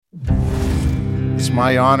It's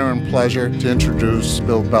my honor and pleasure to introduce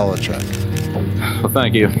Bill Belichick. Well,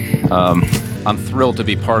 thank you. I'm thrilled to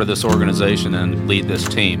be part of this organization and lead this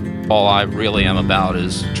team. All I really am about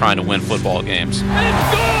is trying to win football games. And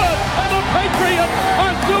it's good! And the Patriots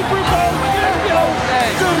are Super Bowl champions!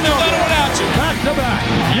 Back to back.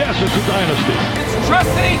 Yes, it's a dynasty. It's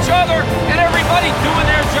trusting each other and everybody doing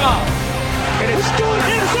their job. And it's good.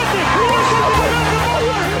 Intercepted.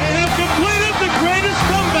 They have completed the greatest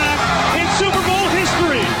comeback in Super Bowl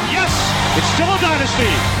history. Yes, it's still a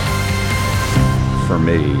dynasty. For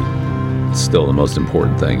me, still the most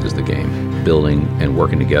important thing is the game, building and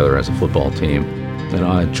working together as a football team, and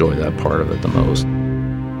I enjoy that part of it the most.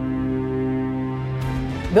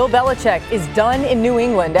 Bill Belichick is done in New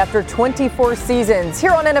England after 24 seasons.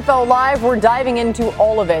 Here on NFL Live, we're diving into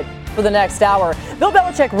all of it for the next hour. Bill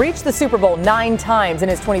Belichick reached the Super Bowl 9 times in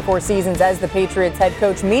his 24 seasons as the Patriots head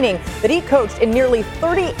coach, meaning that he coached in nearly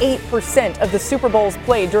 38% of the Super Bowls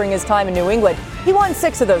played during his time in New England. He won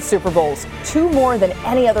 6 of those Super Bowls, 2 more than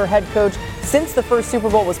any other head coach since the first Super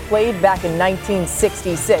Bowl was played back in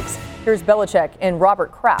 1966. Here's Belichick and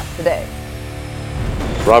Robert Kraft today.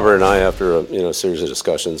 Robert and I, after a series of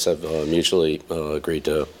discussions, have mutually agreed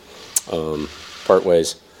to part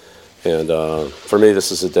ways. And for me,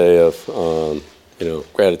 this is a day of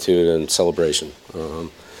gratitude and celebration.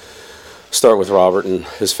 Start with Robert and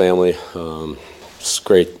his family. It's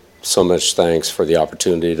great. So much thanks for the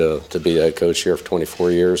opportunity to be the head coach here for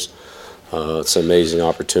 24 years. It's an amazing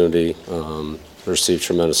opportunity. Received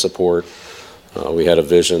tremendous support. We had a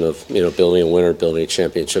vision of building a winner, building a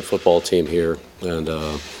championship football team here, and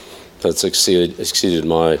that's exceeded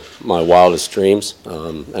my wildest dreams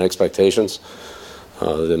and expectations.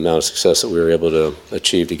 The amount of success that we were able to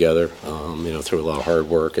achieve together, through a lot of hard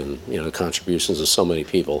work and contributions of so many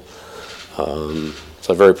people. So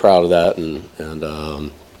I'm very proud of that, and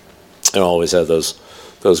I always have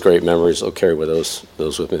those great memories. I'll carry with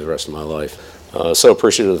those with me the rest of my life. So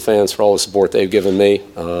appreciative of the fans for all the support they've given me,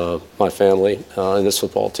 my family, and this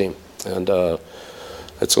football team. And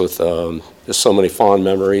it's with just so many fond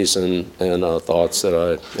memories and thoughts that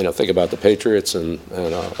I think about the Patriots, and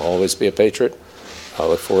I'll always be a Patriot. I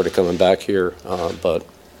look forward to coming back here, but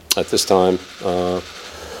at this time,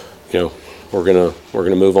 we're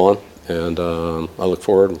gonna move on, and I look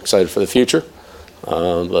forward. I'm excited for the future,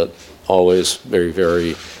 but always very,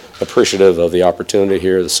 very appreciative of the opportunity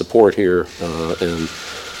here, the support here, and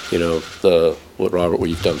what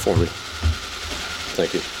you've done for me.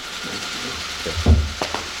 Thank you.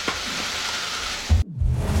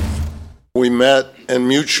 We met and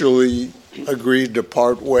mutually agreed to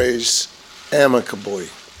part ways amicably.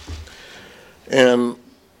 And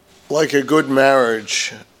like a good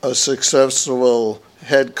marriage, a successful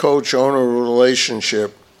head coach-owner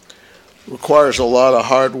relationship requires a lot of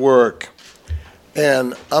hard work.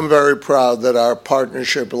 And I'm very proud that our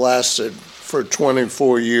partnership lasted for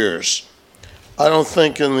 24 years. I don't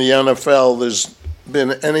think in the NFL there's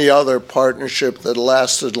been any other partnership that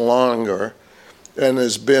lasted longer and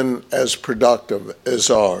has been as productive as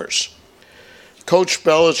ours. Coach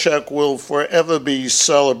Belichick will forever be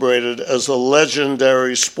celebrated as a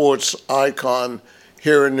legendary sports icon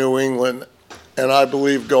here in New England, and I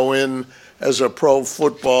believe go in as a Pro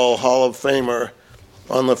Football Hall of Famer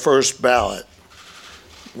on the first ballot.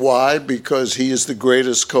 Why? Because he is the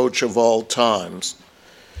greatest coach of all times,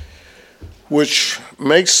 which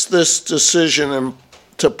makes this decision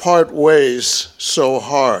to part ways so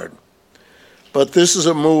hard. But this is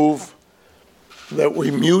a move that we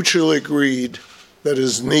mutually agreed that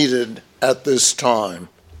is needed at this time.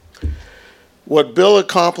 What Bill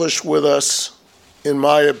accomplished with us, in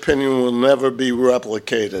my opinion, will never be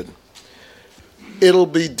replicated. It'll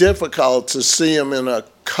be difficult to see him in a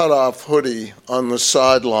cut-off hoodie on the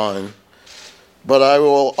sideline, but I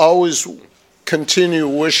will always continue to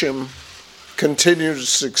wish him continued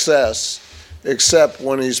success, except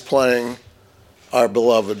when he's playing our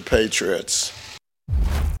beloved Patriots.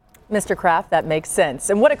 Mr. Kraft, that makes sense.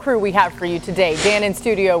 And what a crew we have for you today. Dan in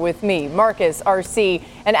studio with me, Marcus, RC,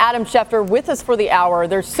 and Adam Schefter with us for the hour.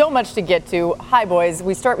 There's so much to get to. Hi, boys.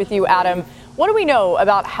 We start with you, Adam. What do we know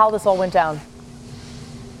about how this all went down?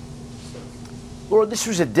 Laura, this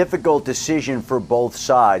was a difficult decision for both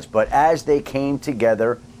sides, but as they came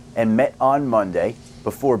together and met on Monday,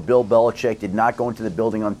 before Bill Belichick did not go into the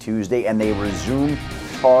building on Tuesday, and they resumed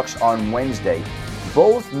talks on Wednesday,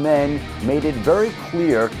 both men made it very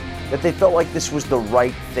clear that they felt like this was the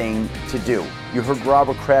right thing to do. You heard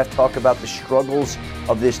Robert Kraft talk about the struggles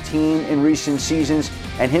of this team in recent seasons,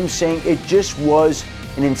 and him saying it just was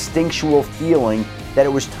an instinctual feeling that it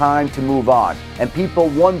was time to move on. And people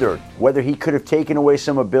wondered whether he could have taken away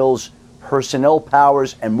some of Bill's personnel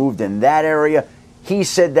powers and moved in that area. He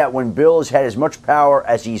said that when Bill has had as much power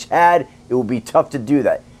as he's had, it will be tough to do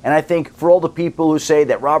that. And I think for all the people who say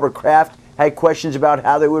that Robert Kraft had questions about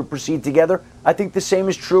how they would proceed together, I think the same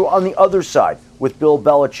is true on the other side with Bill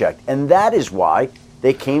Belichick. And that is why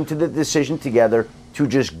they came to the decision together to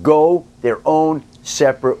just go their own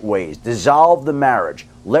separate ways, dissolve the marriage,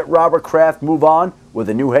 let Robert Kraft move on with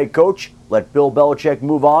a new head coach, let Bill Belichick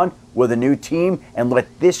move on with a new team, and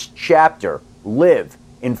let this chapter live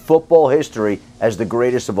in football history as the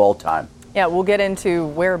greatest of all time. Yeah, we'll get into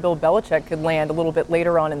where Bill Belichick could land a little bit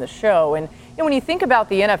later on in the show. And when you think about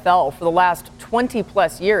the NFL for the last 20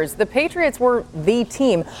 plus years, the Patriots were the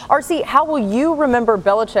team. RC, how will you remember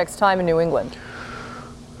Belichick's time in New England?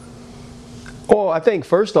 Well, I think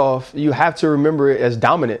first off, you have to remember it as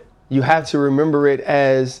dominant. You have to remember it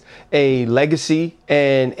as a legacy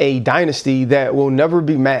and a dynasty that will never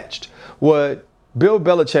be matched. What Bill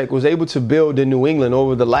Belichick was able to build in New England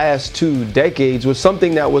over the last 2 decades was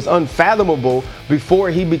something that was unfathomable before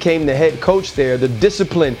he became the head coach there. The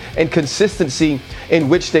discipline and consistency in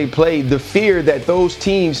which they played, the fear that those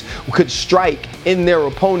teams could strike in their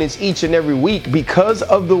opponents each and every week because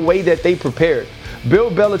of the way that they prepared.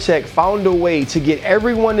 Bill Belichick found a way to get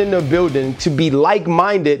everyone in the building to be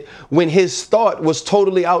like-minded when his thought was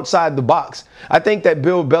totally outside the box. I think that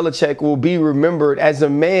Bill Belichick will be remembered as a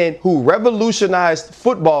man who revolutionized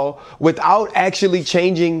football without actually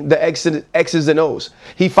changing the X's and O's.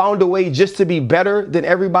 He found a way just to be better than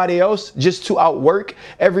everybody else, just to outwork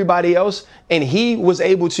everybody else, and he was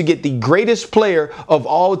able to get the greatest player of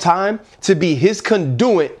all time to be his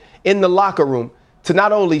conduit in the locker room, to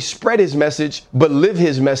not only spread his message, but live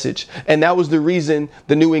his message. And that was the reason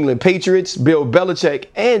the New England Patriots, Bill Belichick,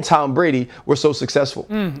 and Tom Brady were so successful.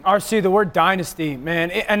 RC, the word dynasty,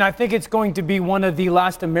 man, and I think it's going to be one of the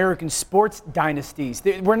last American sports dynasties.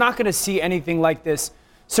 We're not going to see anything like this,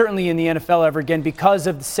 certainly in the NFL ever again, because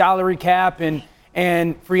of the salary cap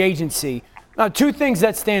and free agency. Now, 2 things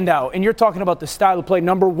that stand out, and you're talking about the style of play.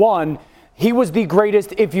 Number 1, he was the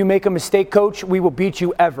greatest if you make a mistake, coach, we will beat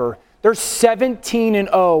you ever. They're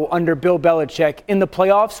 17-0 under Bill Belichick in the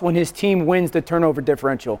playoffs when his team wins the turnover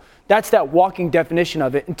differential. That's that walking definition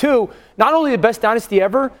of it. And 2, not only the best dynasty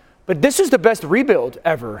ever, but this is the best rebuild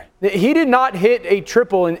ever. He did not hit a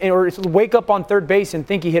triple or wake up on third base and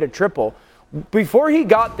think he hit a triple. Before he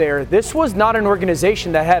got there, this was not an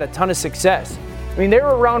organization that had a ton of success. I mean, they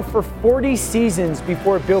were around for 40 seasons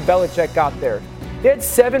before Bill Belichick got there. They had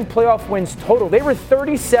 7 playoff wins total. They were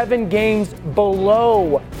 37 games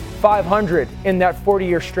below 500 in that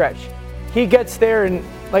 40-year stretch. He gets there, and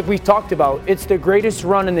like we talked about, it's the greatest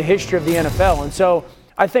run in the history of the NFL. And so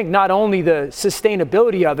I think not only the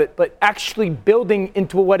sustainability of it, but actually building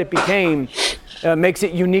into what it became makes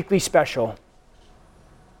it uniquely special.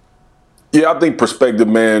 Yeah, I think perspective,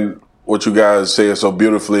 man, what you guys say so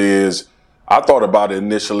beautifully is, I thought about it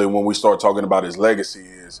initially when we started talking about his legacy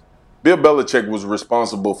is, Bill Belichick was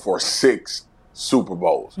responsible for 6 Super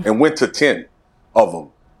Bowls and went to 10 of them.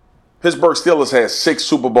 Pittsburgh Steelers had 6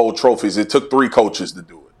 Super Bowl trophies. It took 3 coaches to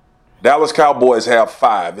do it. Dallas Cowboys have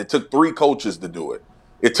 5. It took 3 coaches to do it.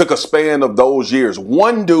 It took a span of those years.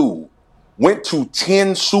 One dude went to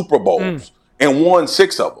 10 Super Bowls and won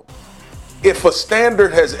 6 of them. If a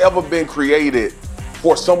standard has ever been created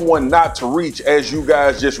for someone not to reach, as you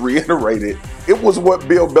guys just reiterated, it was what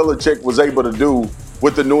Bill Belichick was able to do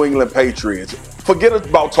with the New England Patriots. Forget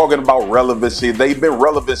about talking about relevancy. They've been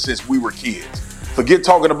relevant since we were kids. Forget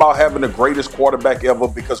talking about having the greatest quarterback ever,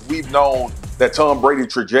 because we've known that Tom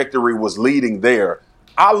Brady's trajectory was leading there.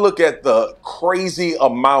 I look at the crazy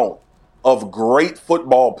amount of great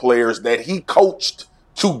football players that he coached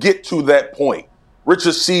to get to that point.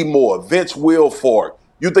 Richard Seymour, Vince Wilfork.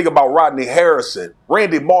 You think about Rodney Harrison.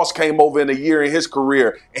 Randy Moss came over in a year in his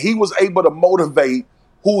career, and he was able to motivate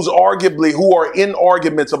who are in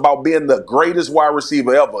arguments about being the greatest wide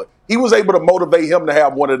receiver ever. He was able to motivate him to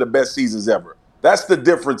have one of the best seasons ever. That's the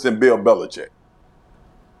difference in Bill Belichick.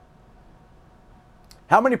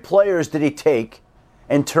 How many players did he take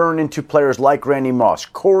and turn into players like Randy Moss,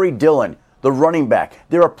 Corey Dillon, the running back?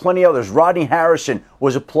 There are plenty others. Rodney Harrison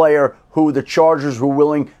was a player who the Chargers were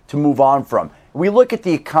willing to move on from. We look at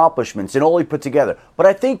the accomplishments and all he put together. But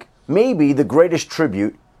I think maybe the greatest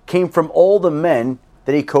tribute came from all the men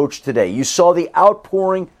that he coached today. You saw the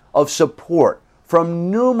outpouring of support from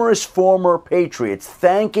numerous former Patriots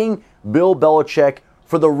thanking Bill Belichick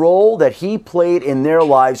for the role that he played in their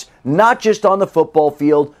lives, not just on the football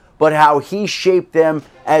field, but how he shaped them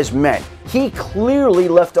as men. He clearly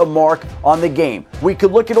left a mark on the game. We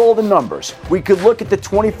could look at all the numbers. We could look at the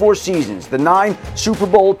 24 seasons, the 9 Super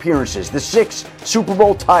Bowl appearances, the 6 Super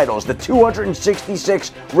Bowl titles, the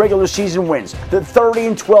 266 regular season wins, the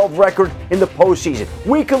 30-12 record in the postseason.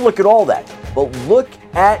 We could look at all that, but look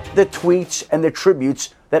at the tweets and the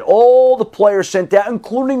tributes that all the players sent out,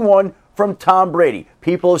 including one from Tom Brady.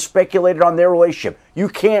 People have speculated on their relationship. You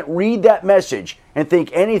can't read that message and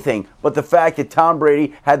think anything but the fact that Tom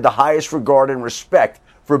Brady had the highest regard and respect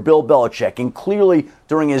for Bill Belichick. And clearly,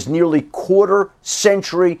 during his nearly quarter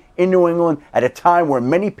century in New England, at a time where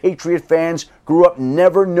many Patriot fans grew up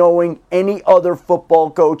never knowing any other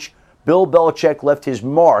football coach, Bill Belichick left his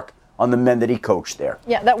mark on the men that he coached there.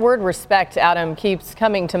 Yeah, that word respect, Adam, keeps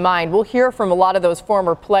coming to mind. We'll hear from a lot of those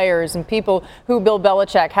former players and people who Bill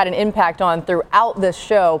Belichick had an impact on throughout this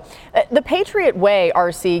show. The Patriot way,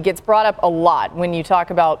 RC, gets brought up a lot when you talk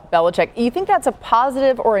about Belichick. You think that's a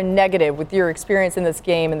positive or a negative with your experience in this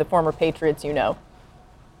game and the former Patriots you know?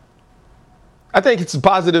 I think it's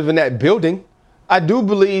positive in that building. I do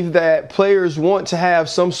believe that players want to have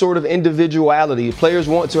some sort of individuality. Players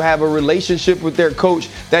want to have a relationship with their coach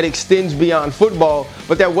that extends beyond football,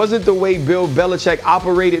 but that wasn't the way Bill Belichick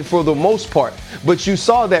operated for the most part. But you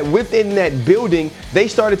saw that within that building, they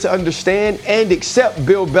started to understand and accept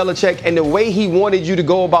Bill Belichick and the way he wanted you to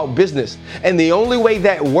go about business. And the only way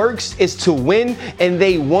that works is to win, and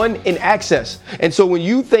they won in access. And so when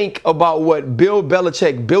you think about what Bill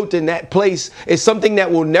Belichick built in that place, it's something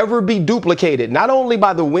that will never be duplicated. Not only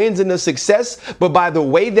by the wins and the success, but by the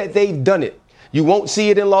way that they've done it. You won't see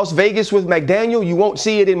it in Las Vegas with McDaniel. You won't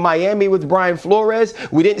see it in Miami with Brian Flores.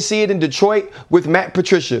 We didn't see it in Detroit with Matt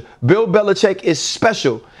Patricia. Bill Belichick is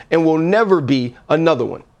special and will never be another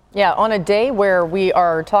one. Yeah, on a day where we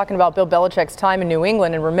are talking about Bill Belichick's time in New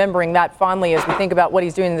England and remembering that fondly as we think about what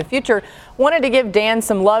he's doing in the future, wanted to give Dan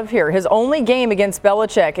some love here. His only game against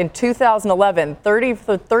Belichick in 2011, 30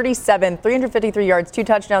 for 37, 353 yards, 2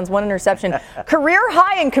 touchdowns, 1 interception. Career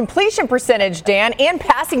high in completion percentage, Dan, and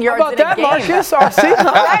passing yards in a game. How about that, Marcus? RC?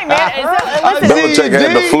 All right, man. Belichick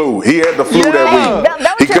had the flu. He had the flu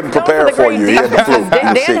that week. He couldn't prepare for you. He had the flu.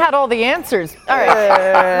 Dan had all the answers. All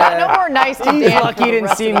right. No more nice to Dan. He's lucky he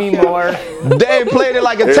didn't see me more. Dan played it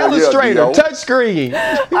like a telestrator, touchscreen.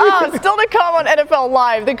 Still to come on NFL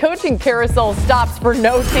Live, the coaching carousel stops for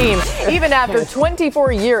no team. Even after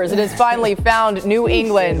 24 years, it has finally found New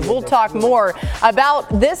England. We'll talk more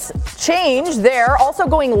about this change there. Also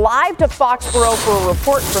going live to Foxborough for a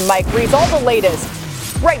report from Mike Reese. All the latest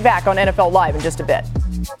right back on NFL Live in just a bit.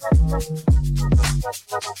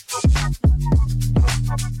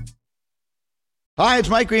 Hi, it's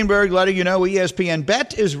Mike Greenberg letting you know ESPN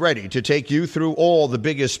Bet is ready to take you through all the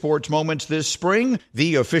biggest sports moments this spring.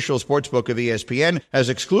 The official sportsbook of ESPN has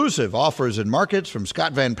exclusive offers and markets from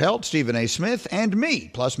Scott Van Pelt, Stephen A. Smith, and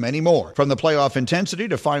me, plus many more. From the playoff intensity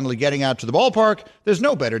to finally getting out to the ballpark, there's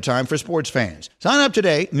no better time for sports fans. Sign up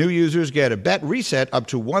today. New users get a bet reset up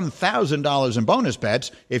to $1,000 in bonus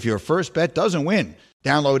bets if your first bet doesn't win.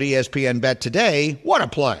 Download ESPN Bet today. What a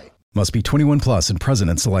play. Must be 21 plus and present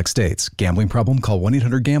in select states. Gambling problem? Call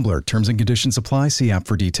 1-800-GAMBLER. Terms and conditions apply. See app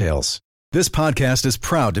for details. This podcast is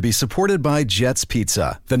proud to be supported by Jets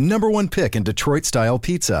Pizza, the #1 pick in Detroit-style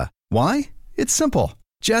pizza. Why? It's simple.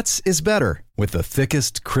 Jets is better. With the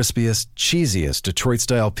thickest, crispiest, cheesiest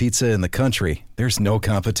Detroit-style pizza in the country, there's no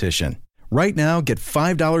competition. Right now, get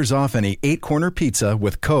 $5 off any 8-corner pizza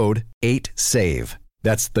with code 8SAVE.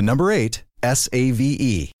 That's the number 8,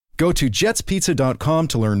 S-A-V-E. Go to jetspizza.com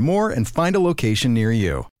to learn more and find a location near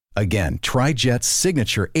you. Again, try Jet's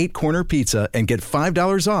signature 8-corner pizza and get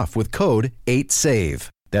 $5 off with code 8SAVE.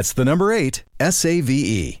 That's the number 8,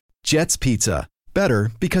 S-A-V-E. Jet's Pizza.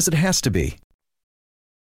 Better because it has to be.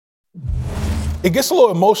 It gets a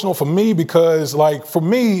little emotional for me because, for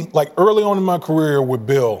me, early on in my career with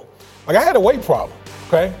Bill, I had a weight problem,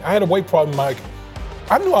 okay? I had a weight problem, I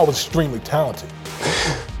knew I was extremely talented.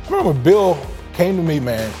 I remember Bill came to me,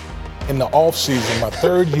 man, in the off season, my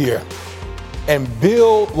 3rd year, and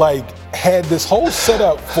Bill had this whole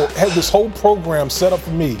program set up for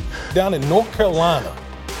me down in North Carolina,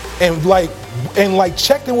 and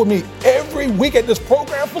checked in with me every week at this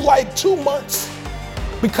program for 2 months,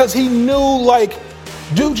 because he knew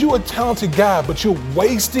dude, you're a talented guy, but you're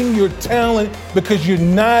wasting your talent because you're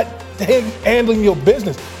not handling your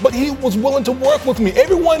business. But he was willing to work with me.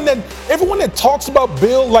 Everyone that talks about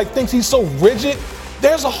Bill thinks he's so rigid.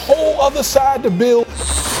 There's a whole other side to Bill.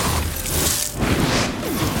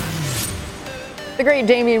 The great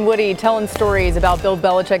Damien Woody telling stories about Bill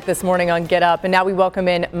Belichick this morning on Get Up. And now we welcome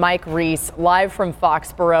in Mike Reese, live from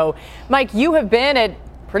Foxborough. Mike, you have been at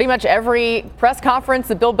pretty much every press conference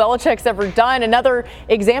that Bill Belichick's ever done. Another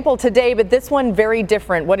example today, but this one very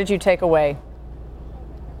different. What did you take away?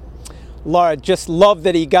 Laura, just love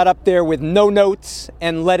that he got up there with no notes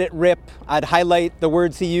and let it rip. I'd highlight the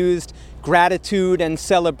words he used, gratitude and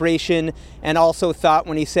celebration, and also thought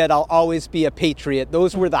when he said, "I'll always be a Patriot."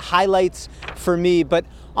 Those were the highlights for me. But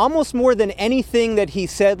almost more than anything that he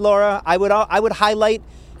said, Laura, I would highlight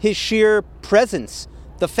his sheer presence,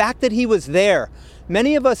 the fact that he was there.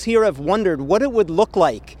 Many of us here have wondered what it would look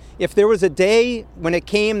like if there was a day when it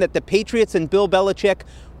came that the Patriots and Bill Belichick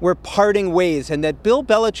were parting ways, and that Bill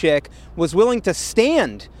Belichick was willing to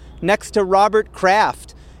stand next to Robert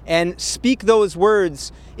Kraft and speak those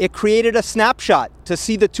words. It created a snapshot to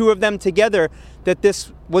see the two of them together, that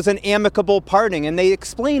this was an amicable parting. And they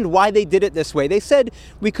explained why they did it this way. They said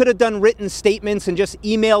we could have done written statements and just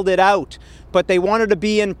emailed it out, but they wanted to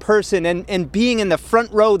be in person, and being in the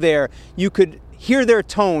front row there, you could hear their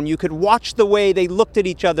tone, you could watch the way they looked at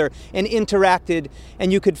each other and interacted,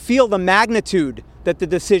 and you could feel the magnitude that the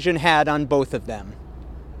decision had on both of them.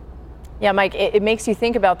 Yeah, Mike, it makes you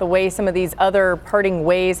think about the way some of these other parting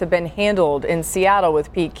ways have been handled in Seattle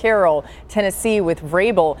with Pete Carroll, Tennessee with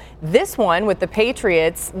Vrabel. This one with the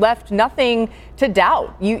Patriots left nothing to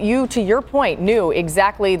doubt. You, to your point, knew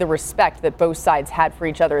exactly the respect that both sides had for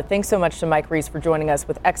each other. Thanks so much to Mike Reiss for joining us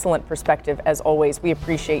with excellent perspective as always. We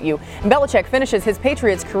appreciate you. And Belichick finishes his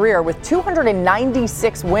Patriots career with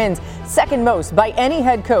 296 wins, second most by any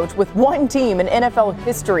head coach with one team in NFL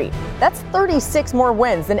history. That's 36 more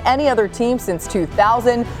wins than any other team since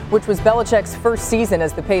 2000, which was Belichick's first season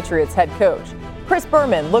as the Patriots head coach. Chris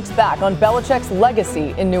Berman looks back on Belichick's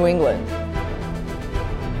legacy in New England.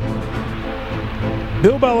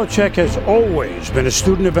 Bill Belichick has always been a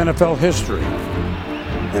student of NFL history.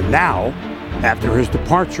 And now, after his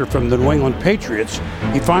departure from the New England Patriots,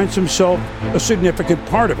 he finds himself a significant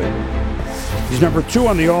part of it. He's number 2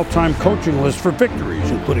 on the all-time coaching list for victories,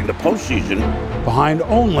 including the postseason, behind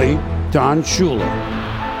only Don Shula.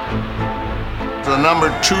 The number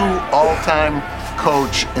 2 all-time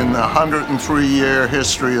coach in the 103-year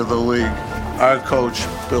history of the league, our coach,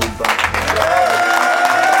 Bill Belichick.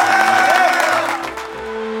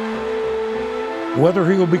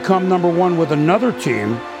 Whether he will become number 1 with another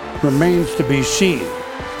team remains to be seen.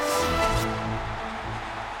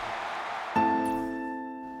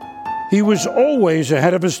 He was always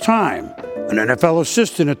ahead of his time, an NFL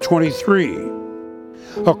assistant at 23,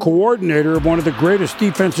 a coordinator of one of the greatest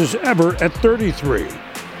defenses ever at 33,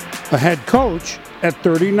 a head coach at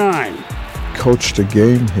 39. Coached a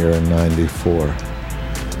game here in '94,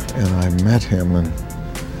 and I met him, and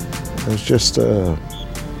it was just a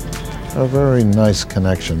very nice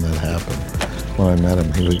connection that happened when I met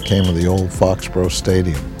him. He came to the old Foxborough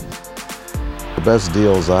Stadium. The best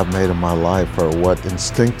deals I've made in my life are what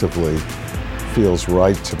instinctively feels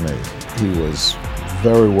right to me. He was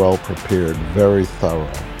very well prepared, very thorough.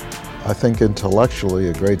 I think intellectually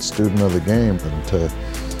a great student of the game, and to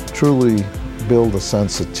truly build a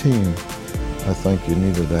sense of team, I think you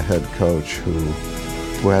needed a head coach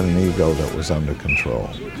who had an ego that was under control.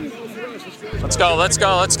 Let's go, let's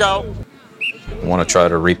go, let's go. I want to try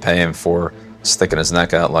to repay him for sticking his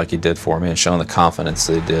neck out like he did for me and showing the confidence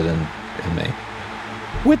that he did in me.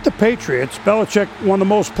 With the Patriots, Belichick won the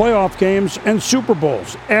most playoff games and Super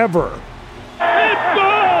Bowls ever. It's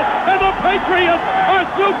good, and the Patriots are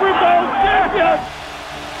Super Bowl champions.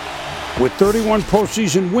 With 31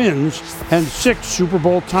 postseason wins and 6 Super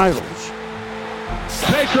Bowl titles.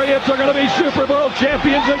 Patriots are going to be Super Bowl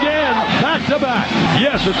champions again, back to back.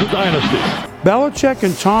 Yes, it's a dynasty. Belichick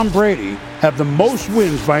and Tom Brady have the most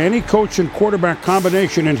wins by any coach and quarterback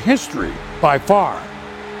combination in history, by far.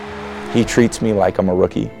 He treats me like I'm a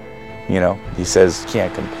rookie. You know, he says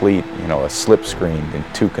can't complete, a slip screen in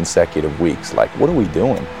 2 consecutive weeks. Like, what are we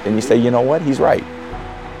doing? And you say, you know what? He's right.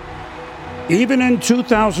 Even in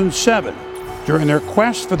 2007, during their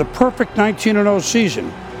quest for the perfect 19-0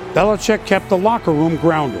 season, Belichick kept the locker room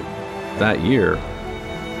grounded. That year,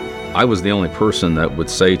 I was the only person that would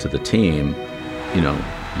say to the team,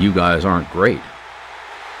 you guys aren't great.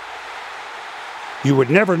 You would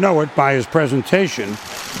never know it by his presentation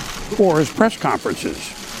or his press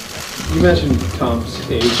conferences. You mentioned Tom's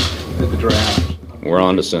age at the draft. We're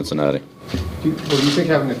on to Cincinnati. What do you think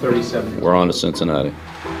having a 37? We're on to Cincinnati.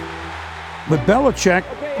 But Belichick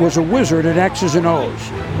was a wizard at X's and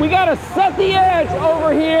O's. We got to set the edge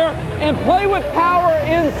over here and play with power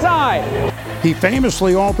inside. He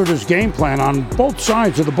famously altered his game plan on both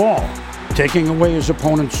sides of the ball, taking away his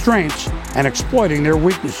opponent's strengths and exploiting their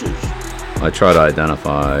weaknesses. I try to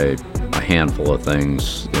identify a handful of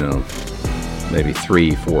things, maybe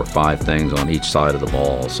 3, 4, 5 things on each side of the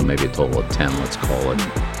ball. So maybe a total of 10, let's call it.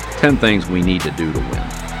 10 things we need to do to win.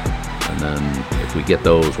 And then if we get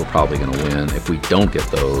those, we're probably going to win. If we don't get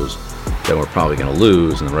those, then we're probably going to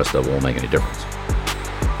lose, and the rest of it won't make any difference.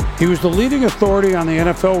 He was the leading authority on the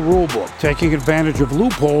NFL rulebook, taking advantage of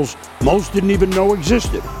loopholes most didn't even know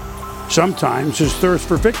existed. Sometimes his thirst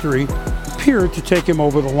for victory appeared to take him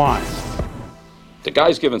over the line. The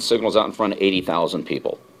guy's giving signals out in front of 80,000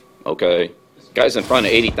 people, okay? The guy's in front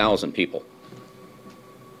of 80,000 people.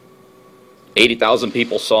 80,000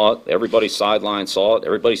 people saw it. Everybody sideline saw it.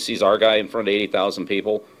 Everybody sees our guy in front of 80,000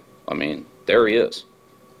 people. I mean, there he is.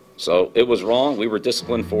 So it was wrong. We were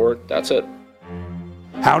disciplined for it. That's it.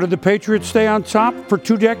 How did the Patriots stay on top for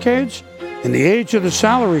 2 decades? In the age of the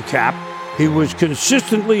salary cap, he was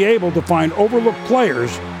consistently able to find overlooked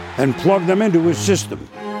players and plug them into his system.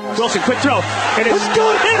 Wilson, quick throw. And it's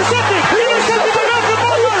good. Intercepted. Intercepted by Malcolm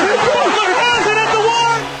Butler. Has it at the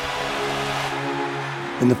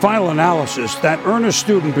 1. In the final analysis, that earnest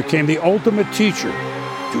student became the ultimate teacher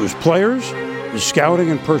to his players, his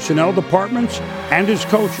scouting and personnel departments, and his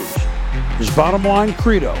coaches. His bottom line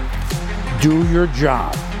credo: do your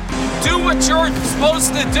job. Do what you're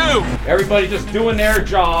supposed to do. Everybody just doing their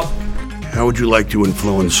job. How would you like to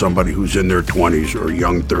influence somebody who's in their 20s or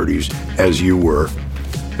young 30s, as you were,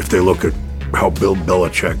 if they look at how Bill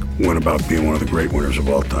Belichick went about being one of the great winners of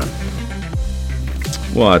all time?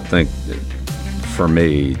 Well, I think for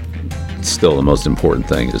me, still the most important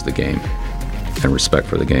thing is the game and respect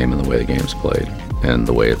for the game and the way the game's played and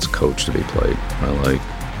the way it's coached to be played. I like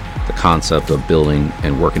the concept of building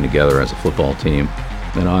and working together as a football team,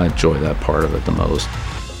 and I enjoy that part of it the most.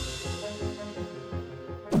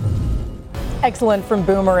 Excellent from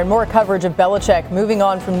Boomer, and more coverage of Belichick moving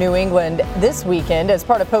on from New England this weekend as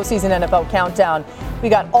part of postseason NFL Countdown. We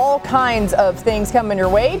got all kinds of things coming your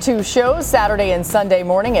way. 2 shows Saturday and Sunday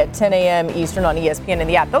morning at 10 a.m. Eastern on ESPN and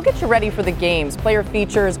the app. They'll get you ready for the games, player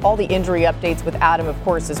features, all the injury updates with Adam, of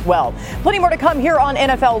course, as well. Plenty more to come here on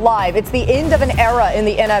NFL Live. It's the end of an era in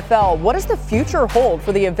the NFL. What does the future hold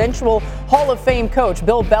for the eventual Hall of Fame coach,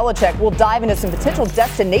 Bill Belichick? We'll dive into some potential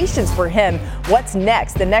destinations for him. What's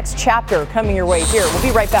next? The next chapter coming your way here. We'll be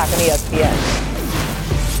right back on ESPN.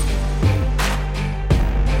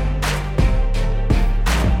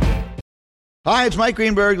 Hi, it's Mike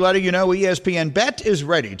Greenberg letting you know ESPN Bet is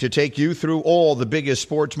ready to take you through all the biggest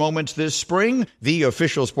sports moments this spring. The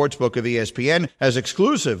official sportsbook of ESPN has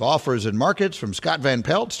exclusive offers and markets from Scott Van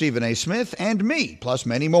Pelt, Stephen A. Smith, and me, plus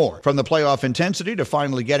many more. From the playoff intensity to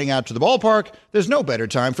finally getting out to the ballpark, there's no better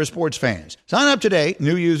time for sports fans. Sign up today.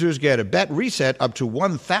 New users get a bet reset up to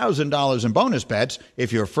 $1,000 in bonus bets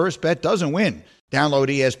if your first bet doesn't win. Download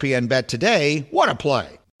ESPN Bet today. What a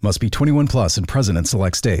play. Must be 21 plus and present in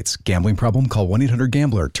select states. Gambling problem? Call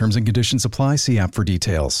 1-800-GAMBLER. Terms and conditions apply. See app for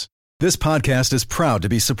details. This podcast is proud to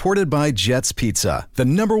be supported by Jets Pizza, the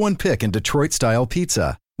 #1 pick in Detroit-style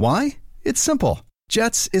pizza. Why? It's simple.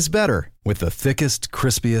 Jets is better. With the thickest,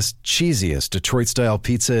 crispiest, cheesiest Detroit-style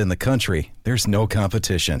pizza in the country, there's no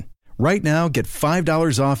competition. Right now, get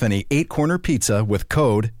 $5 off any 8-corner pizza with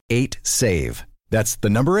code 8SAVE. That's the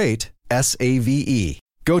number 8, S-A-V-E.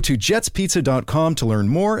 Go to jetspizza.com to learn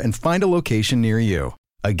more and find a location near you.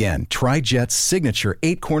 Again, try Jet's signature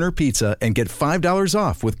 8-corner pizza and get $5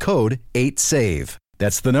 off with code 8SAVE.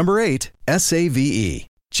 That's the number 8, S-A-V-E.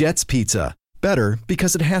 Jet's Pizza. Better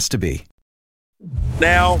because it has to be.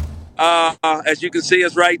 Now, as you can see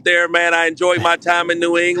us right there, man, I enjoy my time in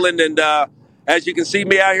New England. And as you can see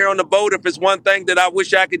me out here on the boat, if it's one thing that I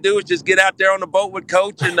wish I could do is just get out there on the boat with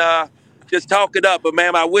Coach and just talk it up. But,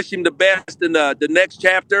 man, I wish him the best in the next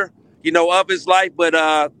chapter, of his life. But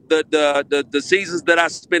the seasons that I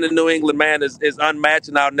spent in New England, man, is unmatched,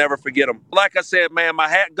 and I'll never forget them. Like I said, man, my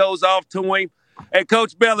hat goes off to him. And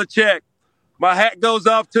Coach Belichick, my hat goes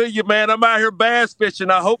off to you, man. I'm out here bass fishing.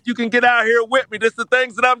 I hope you can get out here with me. This is the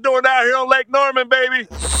things that I'm doing out here on Lake Norman, baby.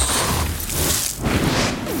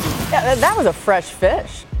 Yeah, that was a fresh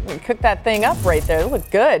fish. You cooked that thing up right there. It looked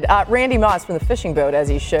good. Randy Moss from the fishing boat, as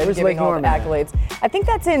he should, giving all the accolades. I think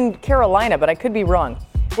that's in Carolina, but I could be wrong.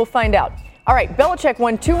 We'll find out. All right, Belichick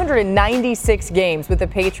won 296 games with the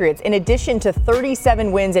Patriots, in addition to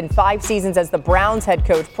 37 wins in 5 seasons as the Browns head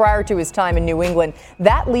coach prior to his time in New England.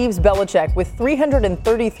 That leaves Belichick with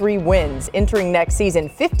 333 wins entering next season,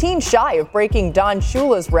 15 shy of breaking Don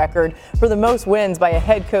Shula's record for the most wins by a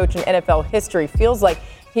head coach in NFL history. Feels like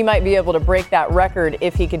he might be able to break that record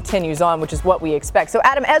if he continues on, which is what we expect. So,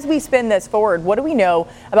 Adam, as we spin this forward, what do we know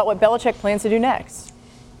about what Belichick plans to do next?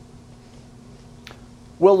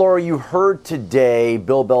 Well, Laura, you heard today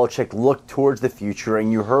Bill Belichick look towards the future,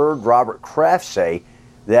 and you heard Robert Kraft say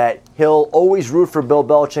that he'll always root for Bill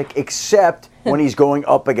Belichick except when he's going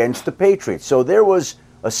up against the Patriots. So there was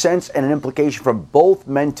a sense and an implication from both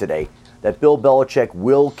men today that Bill Belichick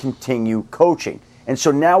will continue coaching. And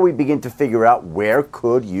so now we begin to figure out where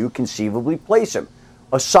could you conceivably place him.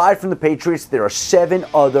 Aside from the Patriots, there are 7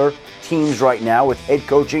 other teams right now with head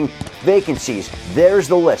coaching vacancies. There's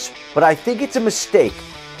the list. But I think it's a mistake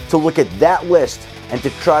to look at that list and to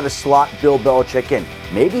try to slot Bill Belichick in.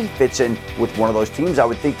 Maybe he fits in with one of those teams. I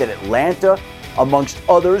would think that Atlanta, amongst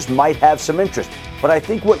others, might have some interest. But I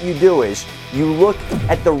think what you do is you look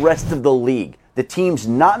at the rest of the league, the teams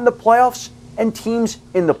not in the playoffs and teams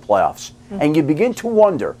in the playoffs. And you begin to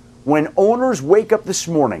wonder, when owners wake up this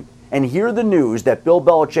morning and hear the news that Bill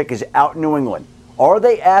Belichick is out in New England, are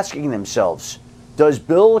they asking themselves, does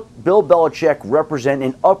Bill Belichick represent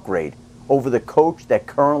an upgrade over the coach that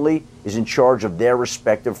currently is in charge of their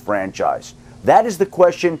respective franchise? That is the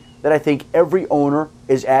question that I think every owner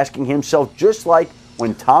is asking himself, just like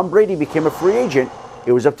when Tom Brady became a free agent,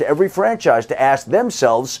 it was up to every franchise to ask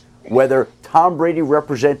themselves whether Tom Brady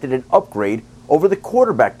represented an upgrade over the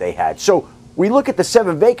quarterback they had. So we look at the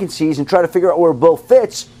 7 vacancies and try to figure out where Bill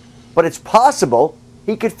fits, but it's possible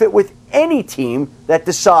he could fit with any team that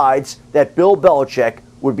decides that Bill Belichick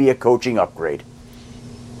would be a coaching upgrade.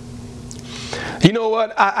 You know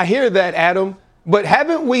what? I hear that, Adam. But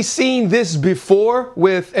haven't we seen this before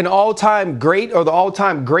with an all-time great or the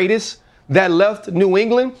all-time greatest that left New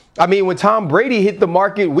England? I mean, when Tom Brady hit the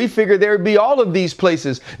market, we figured there would be all of these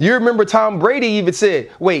places. You remember Tom Brady even said,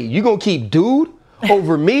 wait, you going to keep dude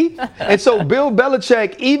over me? And so Bill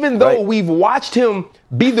Belichick, even though we've watched him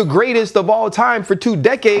be the greatest of all time for 2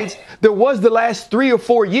 decades, there was the last 3 or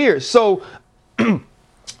 4 years. So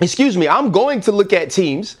excuse me, I'm going to look at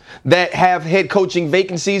teams that have head coaching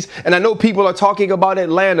vacancies. And I know people are talking about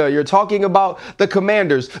Atlanta. You're talking about the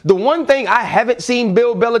Commanders. The one thing I haven't seen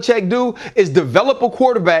Bill Belichick do is develop a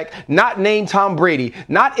quarterback not named Tom Brady,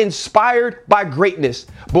 not inspired by greatness.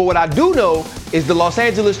 But what I do know is the Los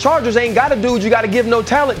Angeles Chargers ain't got a dude you got to give no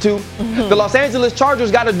talent to. The Los Angeles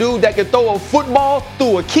Chargers got a dude that can throw a football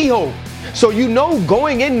through a keyhole. So you know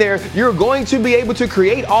going in there, you're going to be able to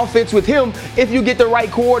create offense with him if you get the right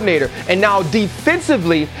coordinator. And now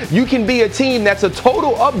defensively, you can be a team that's a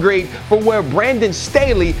total upgrade from where Brandon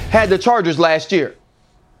Staley had the Chargers last year.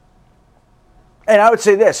 And I would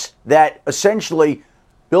say this, that essentially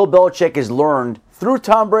Bill Belichick has learned through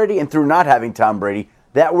Tom Brady and through not having Tom Brady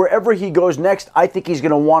that wherever he goes next, I think he's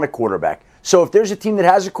going to want a quarterback. So if there's a team that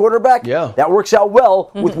has a quarterback, that works out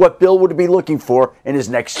well with what Bill would be looking for in his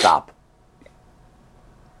next stop.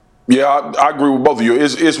 Yeah, I agree with both of you.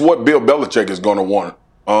 It's what Bill Belichick is going to want.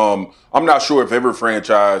 I'm not sure if every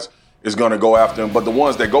franchise is going to go after him, but the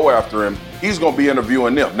ones that go after him, he's going to be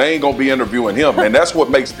interviewing them. They ain't going to be interviewing him, and that's what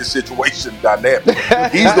makes this situation dynamic.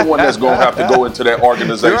 He's the one that's going to have to go into that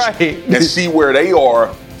organization and see where they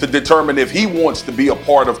are to determine if he wants to be a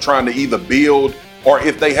part of trying to either build or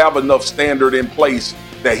if they have enough standard in place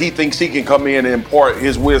that he thinks he can come in and impart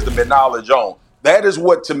his wisdom and knowledge on. That is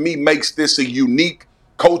what, to me, makes this a unique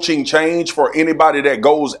coaching change for anybody that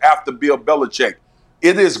goes after Bill Belichick.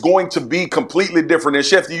 It is going to be completely different. And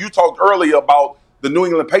Shefty, you talked earlier about the New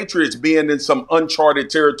England Patriots being in some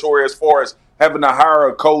uncharted territory as far as having to hire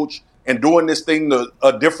a coach and doing this thing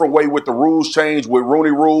a different way with the rules change with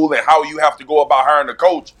Rooney Rule and how you have to go about hiring a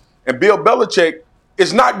coach. And Bill Belichick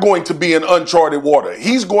is not going to be in uncharted water.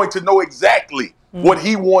 He's going to know exactly what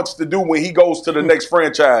he wants to do when he goes to the next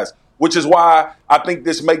franchise, which is why I think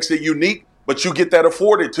this makes it unique. But you get that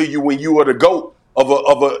afforded to you when you are the GOAT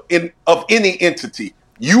of any entity.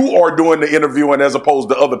 You are doing the interviewing as opposed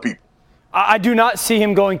to other people. I do not see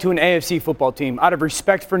him going to an AFC football team out of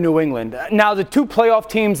respect for New England. Now, the 2 playoff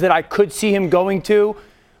teams that I could see him going to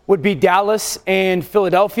would be Dallas and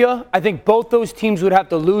Philadelphia. I think both those teams would have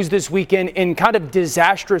to lose this weekend in kind of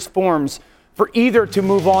disastrous forms for either to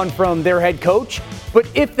move on from their head coach. But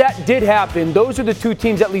if that did happen, those are the 2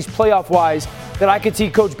 teams, at least playoff-wise, that I could see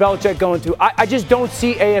Coach Belichick going to. I just don't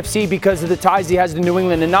see AFC because of the ties he has to New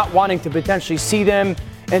England and not wanting to potentially see them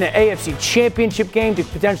in an AFC championship game to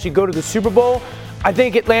potentially go to the Super Bowl. I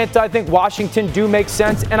think Atlanta, I think Washington do make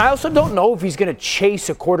sense. And I also don't know if he's going to chase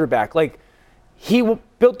a quarterback. Like, he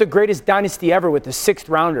built the greatest dynasty ever with the 6th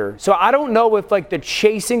rounder. So I don't know if, like, the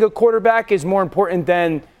chasing a quarterback is more important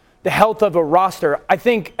than the health of a roster. I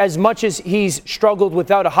think as much as he's struggled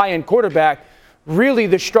without a high-end quarterback, really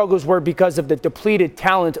the struggles were because of the depleted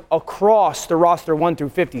talent across the roster 1 through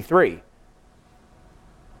 53.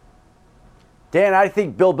 Dan, I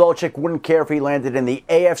think Bill Belichick wouldn't care if he landed in the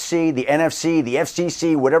AFC, the NFC, the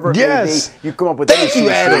FCC, whatever it may be. You come up with Thank you,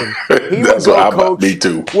 Adam. He would go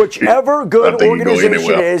coach whichever good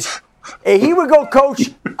organization is. He would go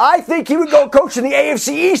coach. I think he would go coach in the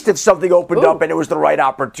AFC East if something opened up and it was the right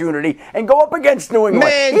opportunity, and go up against New England.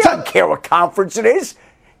 Man, he doesn't care what conference it is.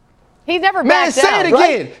 He's never Man, backed down. say it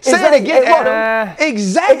again. Right? Say it again, Adam.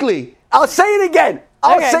 Exactly. I'll say it again.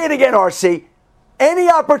 I'll say it again, RC. Any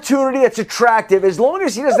opportunity that's attractive, as long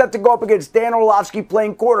as he doesn't have to go up against Dan Orlovsky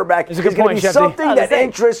playing quarterback, is going to be something that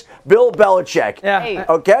interests Bill Belichick. Yeah.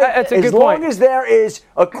 Okay? That's a good as point. long as there is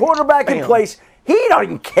a quarterback in place, he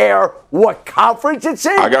doesn't care what conference it's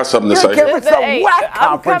in. I got something to He say. doesn't care if it's the WAC I'm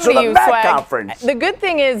conference or coming to the you, MAC Swag. conference. The good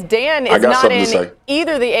thing is Dan I is got not something to in say.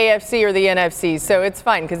 either the AFC or the NFC, so it's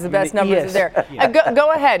fine because the best numbers are there.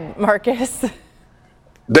 Go ahead, Marcus.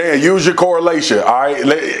 Dan, use your correlation, all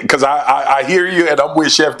right? Because I hear you, and I'm with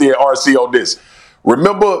Shefty and RC on this.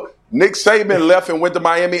 Remember, Nick Saban left and went to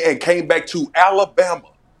Miami and came back to Alabama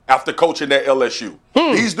after coaching at LSU.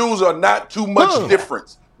 These dudes are not too much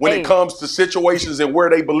difference when it comes to situations and where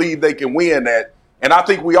they believe they can win at. And I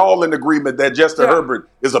think we all in agreement that Justin Herbert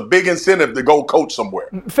is a big incentive to go coach somewhere.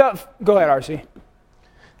 Go ahead, RC.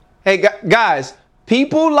 Hey, guys.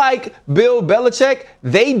 People like Bill Belichick,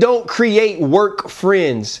 they don't create work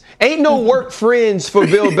friends. Ain't no work friends for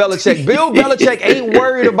Bill Belichick. Bill Belichick ain't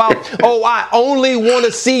worried about, I only want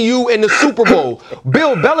to see you in the Super Bowl.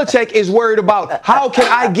 Bill Belichick is worried about how can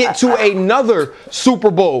I get to another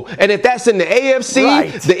Super Bowl. And if that's in the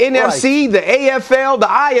AFC, the NFC, the AFL, the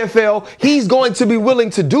IFL, he's going to be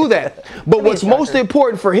willing to do that. But what's most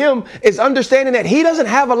important for him is understanding that he doesn't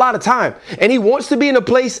have a lot of time. And he wants to be in a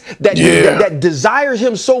place that desires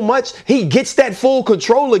him so much, he gets that full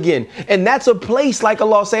control again. And that's a place like a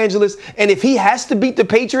Los Angeles. And if he has to beat the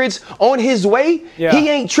Patriots on his way, he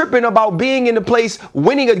ain't tripping about being in the place,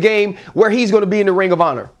 winning a game where he's going to be in the Ring of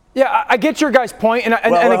Honor. Yeah, I get your guys' point, and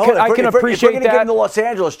I can appreciate if we're going to give that. him the Los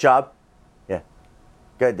Angeles job. Yeah.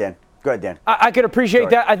 Go ahead, Dan. Go ahead, Dan. I can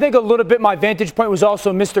appreciate that. I think a little bit my vantage point was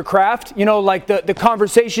also Mr. Kraft, like the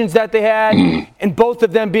conversations that they had, and both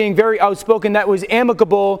of them being very outspoken, that was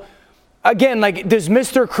amicable. Again, does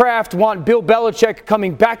Mr. Kraft want Bill Belichick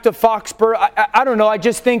coming back to Foxborough? I don't know. I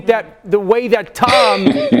just think that the way that Tom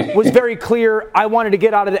was very clear, I wanted to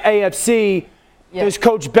get out of the AFC. Yeah. Does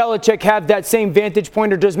Coach Belichick have that same vantage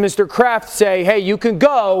point, or does Mr. Kraft say, hey, you can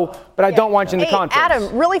go, but I don't want you in the conference?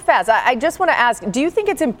 Adam, really fast, I just want to ask, do you think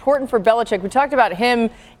it's important for Belichick, we talked about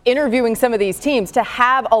him interviewing some of these teams, to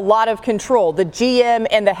have a lot of control, the GM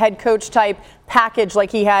and the head coach type package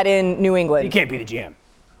like he had in New England? He can't be the GM.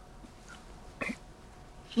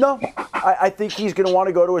 No, I think he's going to want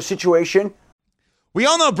to go to a situation. We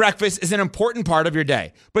all know breakfast is an important part of your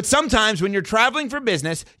day, but sometimes when you're traveling for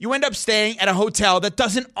business, you end up staying at a hotel that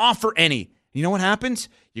doesn't offer any. You know what happens?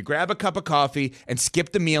 You grab a cup of coffee and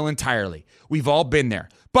skip the meal entirely. We've all been there.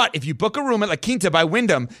 But if you book a room at La Quinta by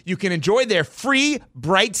Wyndham, you can enjoy their free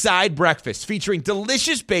Bright Side breakfast featuring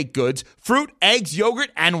delicious baked goods, fruit, eggs,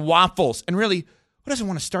 yogurt, and waffles. And really, who doesn't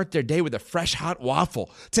want to start their day with a fresh, hot waffle?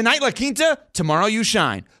 Tonight, La Quinta, tomorrow you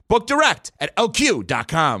shine. Book direct at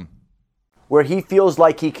LQ.com. Where he feels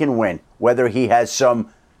like he can win, whether he has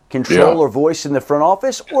some control or voice in the front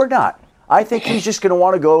office or not. I think he's just going to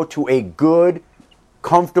want to go to a good,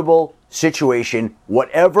 comfortable situation,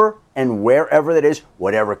 whatever and wherever that is,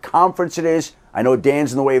 whatever conference it is. I know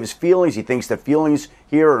Dan's in the way of his feelings. He thinks the feelings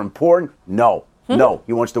here are important. No,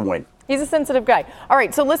 he wants to win. He's a sensitive guy. All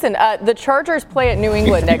right, so listen, the Chargers play at New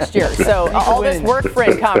England next year. So all this work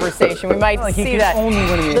friend conversation, we might see that.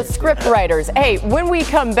 The script writers. Hey, when we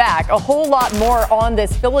come back, a whole lot more on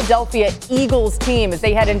this Philadelphia Eagles team as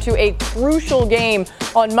they head into a crucial game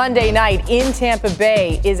on Monday night in Tampa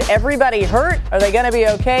Bay. Is everybody hurt? Are they going to be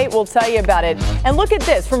okay? We'll tell you about it. And look at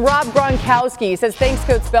this from Rob Gronkowski. He says, thanks,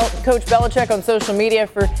 Coach Belichick on social media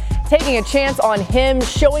for taking a chance on him,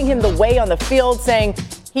 showing him the way on the field, saying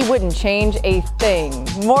he wouldn't change a thing.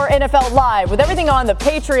 More NFL Live with everything on the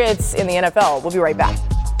Patriots in the NFL. We'll be right back.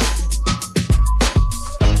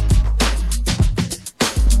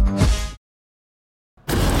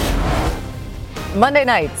 Monday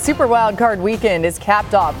night, Super Wild Card Weekend is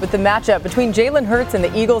capped off with the matchup between Jalen Hurts and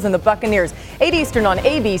the Eagles and the Buccaneers. 8 Eastern on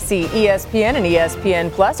ABC, ESPN, and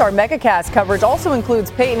ESPN+. Our MegaCast coverage also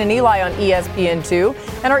includes Peyton and Eli on ESPN2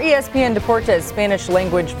 and our ESPN Deportes Spanish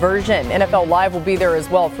language version. NFL Live will be there as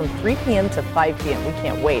well from 3 p.m. to 5 p.m. We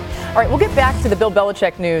can't wait. All right, we'll get back to the Bill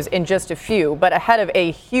Belichick news in just a few, but ahead of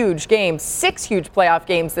a huge game, 6 huge playoff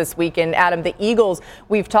games this weekend. Adam, the Eagles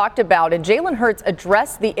we've talked about, and Jalen Hurts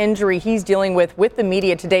addressed the injury he's dealing with the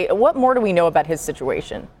media today. What more do we know about his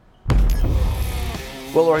situation?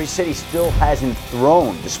 Well, or he said he still hasn't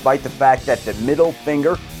thrown, despite the fact that the middle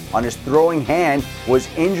finger on his throwing hand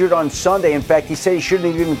was injured on Sunday. In fact, he said he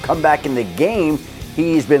shouldn't have even come back in the game.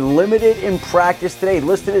 He's been limited in practice today,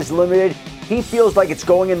 listed as limited. He feels like it's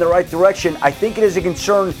going in the right direction. I think it is a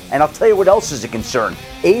concern, and I'll tell you what else is a concern.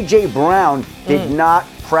 A.J. Brown did not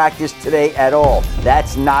practice today at all.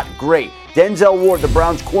 That's not great. Denzel Ward, the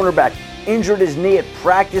Browns cornerback, injured his knee at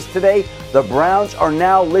practice today. The Browns are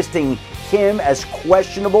now listing him as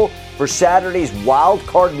questionable for Saturday's wild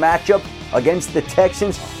card matchup against the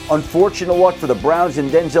Texans. Unfortunate luck for the Browns and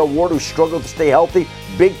Denzel Ward, who struggled to stay healthy.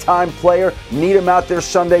 Big-time player. Need him out there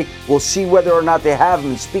Sunday. We'll see whether or not they have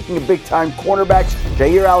him. And speaking of big-time cornerbacks,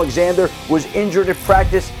 Jair Alexander was injured at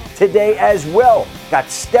practice today as well. Got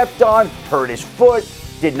stepped on, hurt his foot,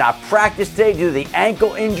 did not practice today due to the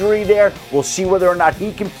ankle injury there. We'll see whether or not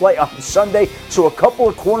he can play on Sunday. So a couple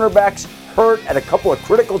of cornerbacks hurt at a couple of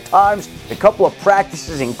critical times, a couple of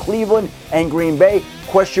practices in Cleveland and Green Bay.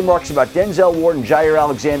 Question marks about Denzel Ward and Jair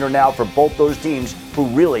Alexander now for both those teams who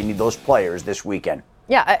really need those players this weekend.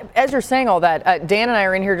 Yeah, as you're saying all that, Dan and I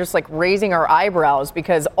are in here just like raising our eyebrows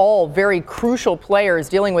because all very crucial players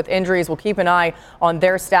dealing with injuries. We'll keep an eye on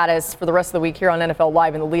their status for the rest of the week here on NFL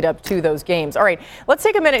Live in the lead up to those games. All right, let's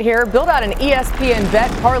take a minute here, build out an ESPN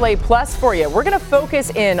Bet Parlay Plus for you. We're going to focus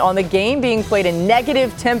in on the game being played in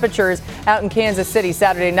negative temperatures out in Kansas City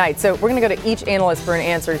Saturday night. So we're going to go to each analyst for an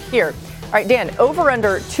answer here. All right, Dan, over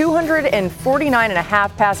under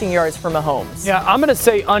 249.5 passing yards for Mahomes. Yeah, I'm going to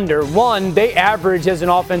say under. One, they average as an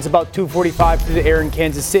offense about 245 through the air in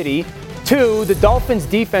Kansas City. Two, the Dolphins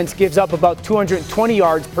defense gives up about 220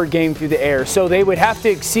 yards per game through the air. So they would have to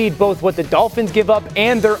exceed both what the Dolphins give up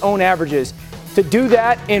and their own averages. To do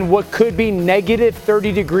that in what could be negative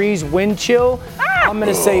 30 degrees wind chill, I'm going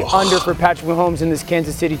to say under for Patrick Mahomes in this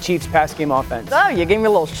Kansas City Chiefs pass game offense. Oh, you gave me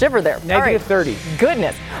a little shiver there. Negative 30.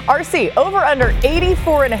 Goodness. RC, over under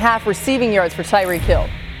 84.5 receiving yards for Tyreek Hill.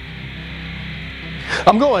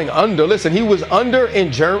 I'm going under. Listen, he was under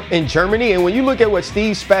in Germany, and when you look at what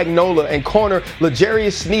Steve Spagnuolo and corner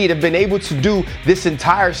L'Jarius Sneed have been able to do this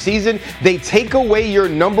entire season, they take away your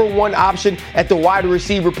number one option at the wide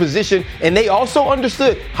receiver position, and they also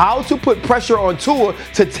understood how to put pressure on Tua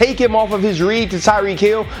to take him off of his read to Tyreek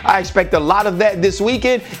Hill. I expect a lot of that this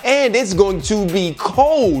weekend, and it's going to be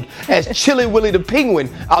cold as Chilly Willy the Penguin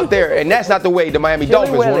out there, and that's not the way the Miami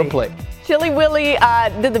Dolphins want to play. Chilly Willy,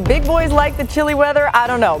 did the big boys like the chilly weather? I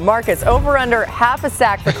don't know. Marcus, over under half a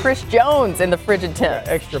sack for Chris Jones in the frigid temps.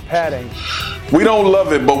 Extra padding. We don't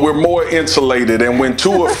love it, but we're more insulated. And when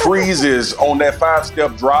Tua freezes on that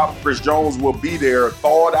 5-step drop, Chris Jones will be there,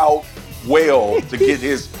 thawed out well to get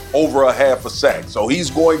his over a half a sack. So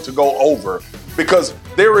he's going to go over because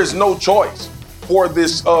there is no choice for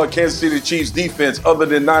this Kansas City Chiefs defense other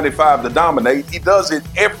than 95 to dominate. He does it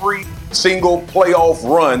every single playoff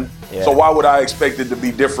run. Yeah. So why would I expect it to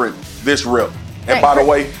be different this rip? And by the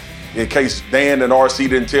way, in case Dan and RC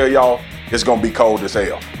didn't tell y'all, it's going to be cold as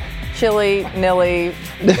hell. Chilly, Nilly,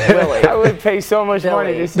 Willy. I would pay so much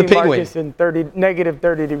money to see Marcus in negative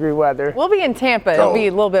 30 degree weather. We'll be in Tampa. It'll be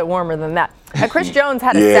a little bit warmer than that. Chris Jones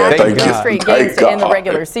had a sack in 2 straight games in the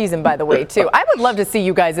regular season, by the way, too. I would love to see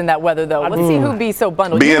you guys in that weather, though. Let's see who'd be so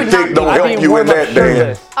bundled. Being thick don't help you in that,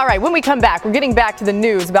 Dan. All right, when we come back, we're getting back to the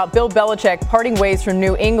news about Bill Belichick parting ways from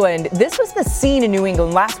New England. This was the scene in New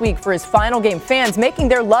England last week for his final game. Fans making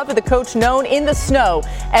their love of the coach known in the snow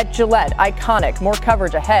at Gillette. Iconic. More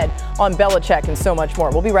coverage ahead on Belichick and so much more.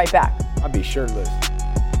 We'll be right back. I'll be shirtless.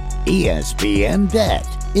 ESPN Bet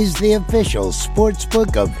is the official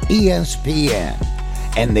sportsbook of ESPN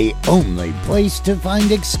and the only place to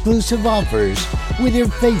find exclusive offers with your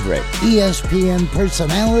favorite ESPN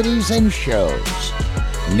personalities and shows.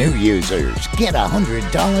 New users get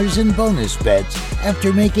 $100 in bonus bets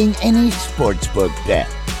after making any sportsbook bet.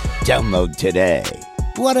 Download today.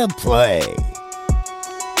 What a play.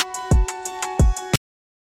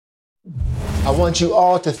 I want you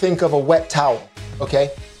all to think of a wet towel,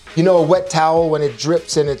 okay? You know, a wet towel when it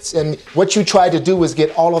drips and what you try to do is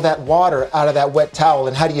get all of that water out of that wet towel.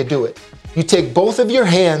 And how do you do it? You take both of your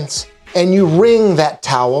hands and you wring that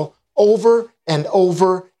towel over and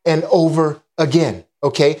over and over again,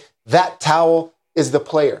 okay? That towel is the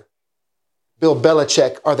player. Bill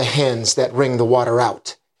Belichick are the hands that wring the water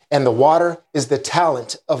out. And the water is the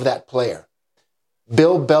talent of that player.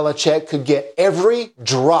 Bill Belichick could get every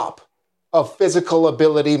drop of physical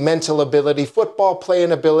ability, mental ability, football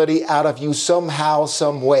playing ability out of you somehow,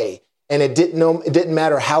 some way. And it didn't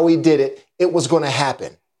matter how he did it, it was going to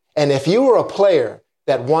happen. And if you were a player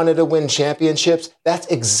that wanted to win championships, that's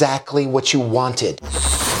exactly what you wanted.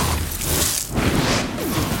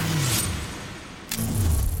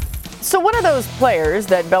 So one of those players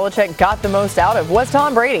that Belichick got the most out of was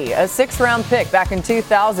Tom Brady, a 6th-round pick back in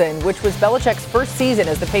 2000, which was Belichick's first season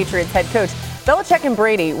as the Patriots head coach. Belichick and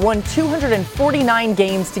Brady won 249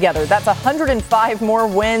 games together. That's 105 more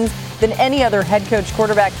wins than any other head coach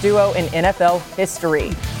quarterback duo in NFL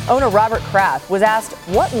history. Owner Robert Kraft was asked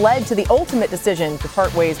what led to the ultimate decision to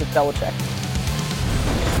part ways with Belichick.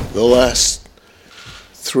 The last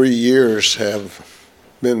 3 years have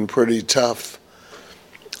been pretty tough.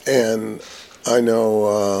 And I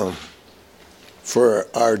know for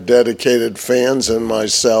our dedicated fans and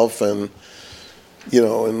myself, and, you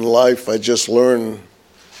know, in life, I just learn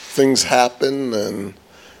things happen. And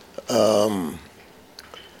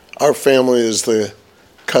our family is the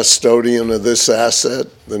custodian of this asset,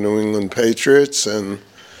 the New England Patriots, and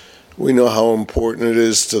we know how important it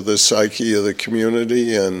is to the psyche of the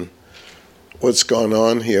community. And what's gone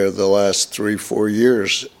on here the last 3-4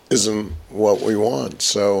 years isn't what we want.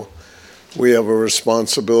 So we have a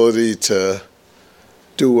responsibility to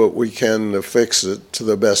do what we can to fix it to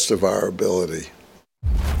the best of our ability.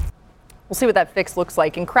 We'll see what that fix looks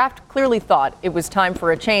like. And Kraft clearly thought it was time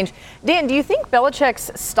for a change. Dan, do you think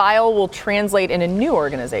Belichick's style will translate in a new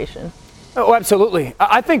organization? Oh, absolutely.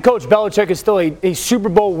 I think Coach Belichick is still a Super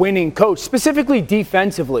Bowl winning coach, specifically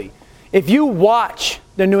defensively. If you watch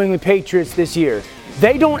the New England Patriots this year,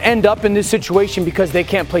 they don't end up in this situation because they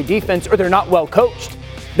can't play defense or they're not well coached.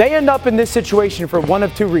 They end up in this situation for one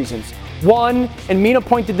of two reasons. One, and Mina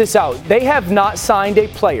pointed this out, they have not signed a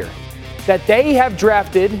player that they have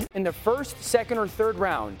drafted in the first, second, or third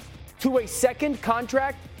round to a second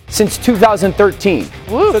contract since 2013.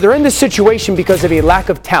 So they're in this situation because of a lack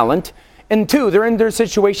of talent. And two, they're in their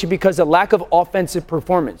situation because of lack of offensive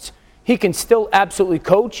performance. He can still absolutely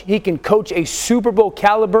coach. He can coach a Super Bowl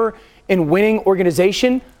caliber and winning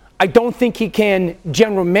organization. I don't think he can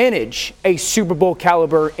general manage a Super Bowl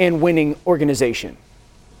caliber and winning organization.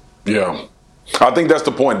 Yeah, I think that's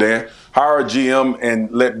the point, Dan. Hire a GM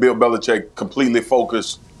and let Bill Belichick completely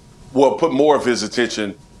focus, well, put more of his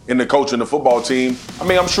attention into coaching the football team. I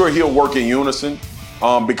mean, I'm sure he'll work in unison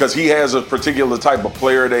because he has a particular type of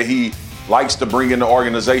player that he likes to bring in the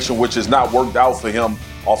organization, which has not worked out for him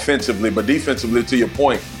offensively. But defensively, to your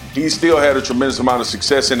point, he still had a tremendous amount of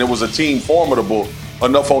success, and it was a team formidable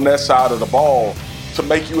enough on that side of the ball to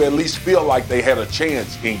make you at least feel like they had a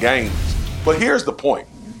chance in games. But here's the point.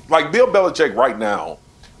 Like Bill Belichick right now,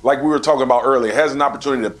 like we were talking about earlier, has an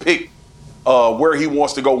opportunity to pick where he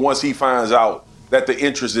wants to go once he finds out that the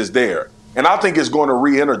interest is there. And I think it's going to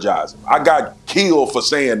re-energize him. I got killed for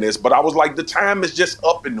saying this, but I was like, the time is just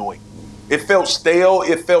up in New England. It felt stale.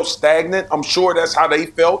 It felt stagnant. I'm sure that's how they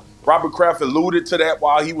felt. Robert Kraft alluded to that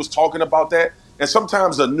while he was talking about that. And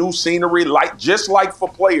sometimes a new scenery, just like for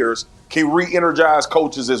players, can re-energize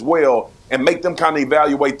coaches as well and make them kind of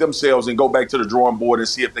evaluate themselves and go back to the drawing board and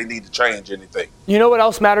see if they need to change anything. You know what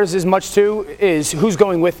else matters as much, too, is who's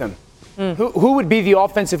going with them. Who would be the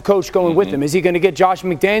offensive coach going with him? Is he going to get Josh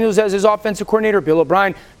McDaniels as his offensive coordinator, Bill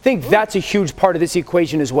O'Brien? I think that's a huge part of this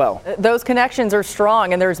equation as well. Those connections are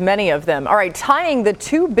strong, and there's many of them. All right, tying the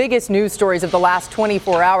two biggest news stories of the last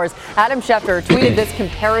 24 hours, Adam Schefter tweeted this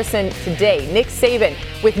comparison today. Nick Saban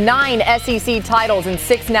with 9 SEC titles and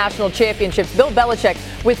 6 national championships. Bill Belichick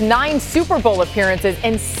with 9 Super Bowl appearances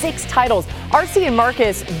and 6 titles. RC and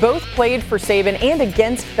Marcus both played for Saban and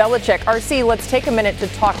against Belichick. RC, let's take a minute to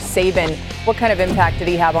talk Saban. What kind of impact did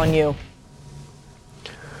he have on you?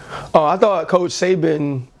 Oh, I thought Coach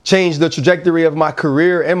Saban changed the trajectory of my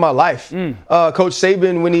career and my life. Coach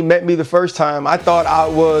Saban, when he met me the first time, I thought I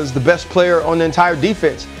was the best player on the entire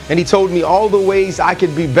defense. And he told me all the ways I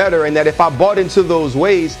could be better and that if I bought into those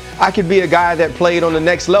ways, I could be a guy that played on the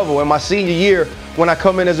next level. In my senior year, when I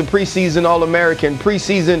come in as a preseason All-American,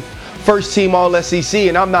 preseason first team All-SEC,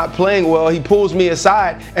 and I'm not playing well, he pulls me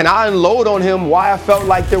aside and I unload on him why I felt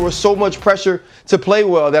like there was so much pressure to play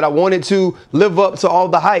well, that I wanted to live up to all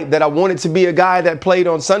the hype, that I wanted to be a guy that played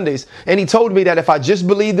on Sundays. And he told me that if I just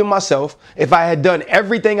believed in myself, if I had done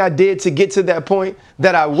everything I did to get to that point,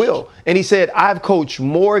 that I will. And he said, I've coached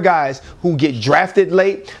more guys who get drafted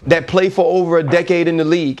late that play for over a decade in the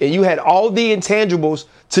league. And you had all the intangibles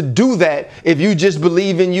to do that if you just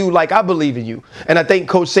believe in you like I believe in you. And I think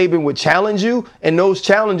Coach Saban would challenge you, and those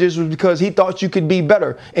challenges was because he thought you could be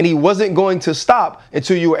better. And he wasn't going to stop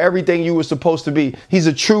until you were everything you were supposed to be. He's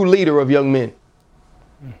a true leader of young men.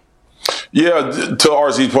 Yeah, to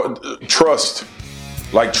RZ's point, trust.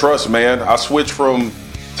 Like trust, man. I switched from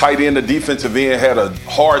tight end to defensive end, had a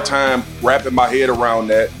hard time wrapping my head around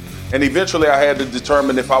that. And eventually I had to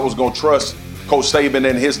determine if I was going to trust Coach Saban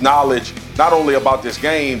and his knowledge, not only about this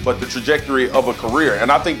game, but the trajectory of a career. And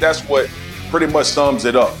I think that's what pretty much sums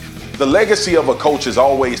it up. the legacy of a coach is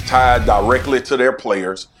always tied directly to their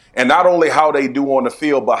players, and not only how they do on the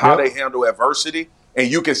field, but how they handle adversity. And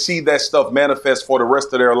you can see that stuff manifest for the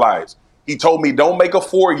rest of their lives. He told me, don't make a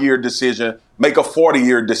 4-year decision, make a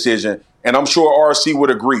 40-year decision. And I'm sure RC would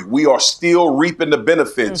agree. We are still reaping the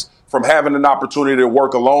benefits from having an opportunity to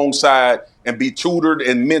work alongside and be tutored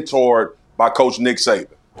and mentored by Coach Nick Saban.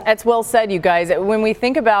 That's well said, you guys. When we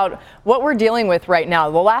think about what we're dealing with right now,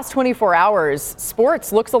 the last 24 hours,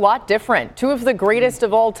 sports looks a lot different. Two of the greatest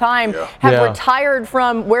of all time have retired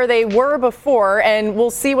from where they were before, and we'll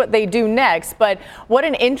see what they do next. But what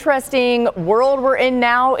an interesting world we're in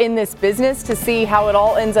now in this business to see how it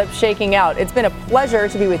all ends up shaking out. It's been a pleasure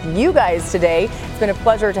to be with you guys today. It's been a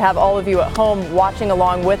pleasure to have all of you at home watching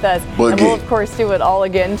along with us. And we'll, of course, do it all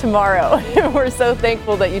again tomorrow. We're so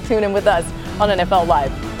thankful that you tune in with us on NFL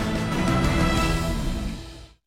Live.